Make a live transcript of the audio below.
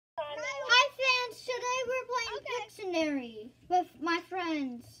friends, today we're playing Pictionary with my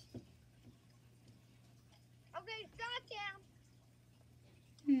friends. Okay, stop, Cam.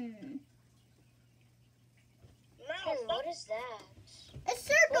 What is that? A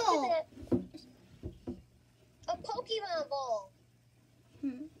circle. Look at that. A Pokemon ball.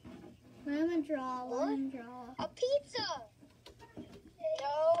 Let him draw. Let him draw. A pizza.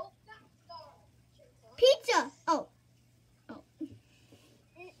 No. Pizza. Oh.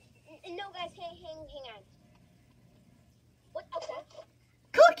 No, guys, hang on. What? Okay.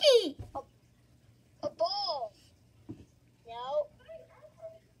 Cookie. A ball. No.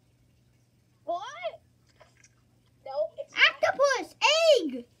 What? No, it's Octopus.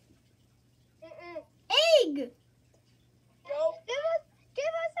 Egg. Egg. No.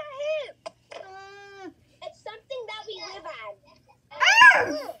 Give us a hint. It's something that we live on.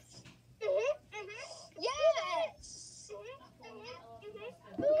 Earth. Yes.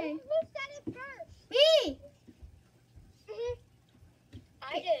 Okay. Who said it first? Me. I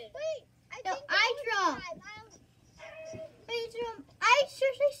did. Wait, No, think I it was draw. 5. I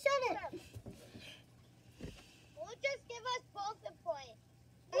seriously said it. We'll just give us both a point.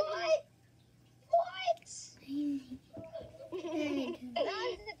 What? That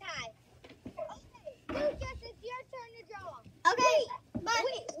was the tie. Okay, Lucas, it's your turn to draw. Okay. But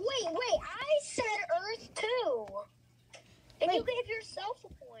Wait. I said Earth too. And you gave yourself a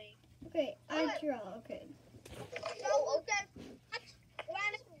point. okay, I draw. Okay. So, Lucas,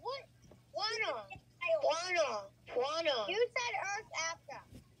 Juana. you said Earth after.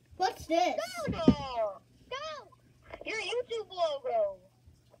 What's this? Go. Your YouTube logo.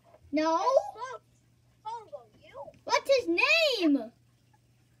 No. Logo, you? What's his name?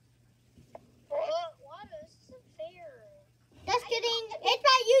 Juana, this isn't fair. Just kidding. It's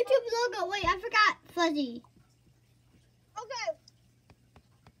my YouTube logo. Wait, I forgot Fuzzy. Okay.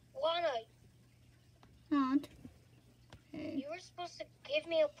 Juana, Not. Okay. you were supposed to give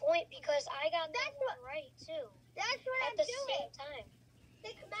me a point because I got that one right too. That's what At I'm the doing. same time.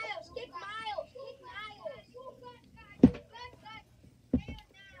 Kick Miles. Okay.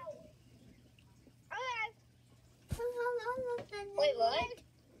 Wait, what?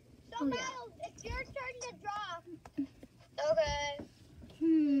 So, Oh, yeah. Miles, it's your turn to draw. Okay.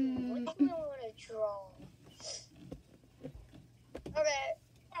 What do I want to draw? Okay.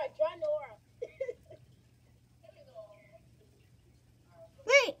 Alright, draw Nora.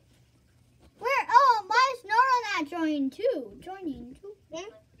 Wait. Where? Oh, why is Nora not joining too?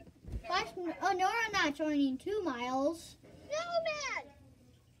 Why is Nora not joining too, Miles? Snowman.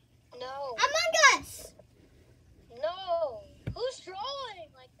 No. Among Us. No. Who's drawing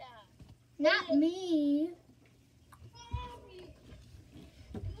like that? Not me.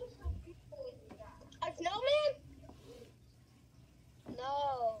 A snowman?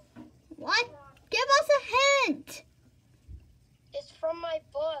 No. What? Give us a hint. It's from my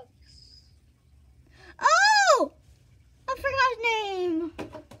books. Oh! I forgot his name.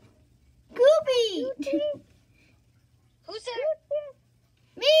 Goopy. Who said it?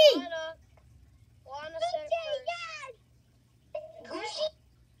 Me. Juana said it first. Gucci?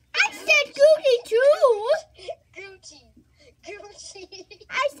 I said Goopy too. Gucci.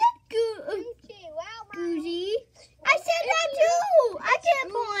 I said Wow, Miles. Goosey. I said that too. I get a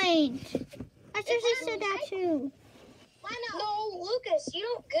point. I seriously said that too. Why not? No, Lucas, you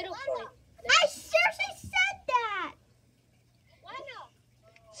don't get a Why point. not? I seriously said that. Why not?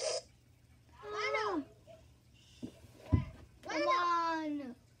 Why not? Why Come not?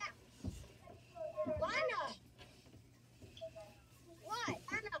 on. Why not? Why?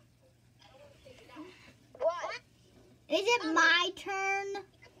 Why not? What? Is it my turn?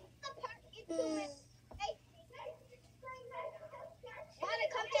 Wanna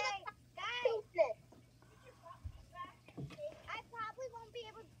come to guys? I probably won't be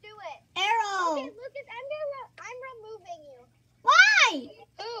able to do it. Arrow. Okay, Lucas, I'm removing you. Why?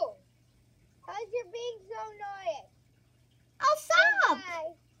 Who? Cause you're being so annoying. I'll stop.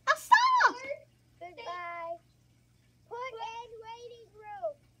 Goodbye. I'll stop. Goodbye. Put in waiting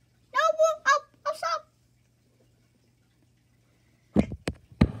room. No, I'll stop. What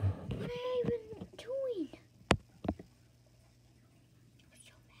have I been doing? I'm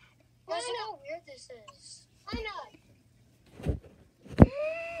so mad. Listen how weird this is. Why not?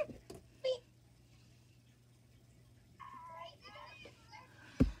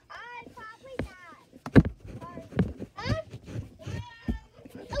 Probably not. Huh?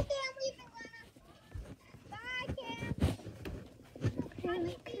 Okay, I'm leaving, Lana. Bye, Cam. And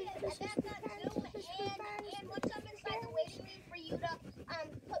once I'm inside the waiting room for you to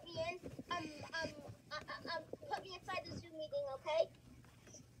put me in, put me inside the Zoom meeting, okay?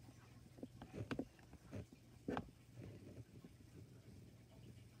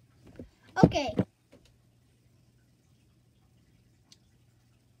 Okay.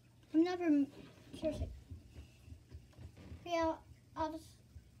 I'm never seriously. Yeah, I'll just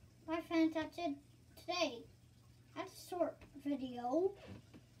my friends. That's it today. That's a short video.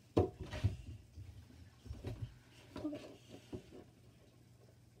 Okay.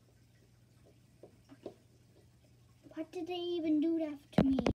 Why did they even do that to me?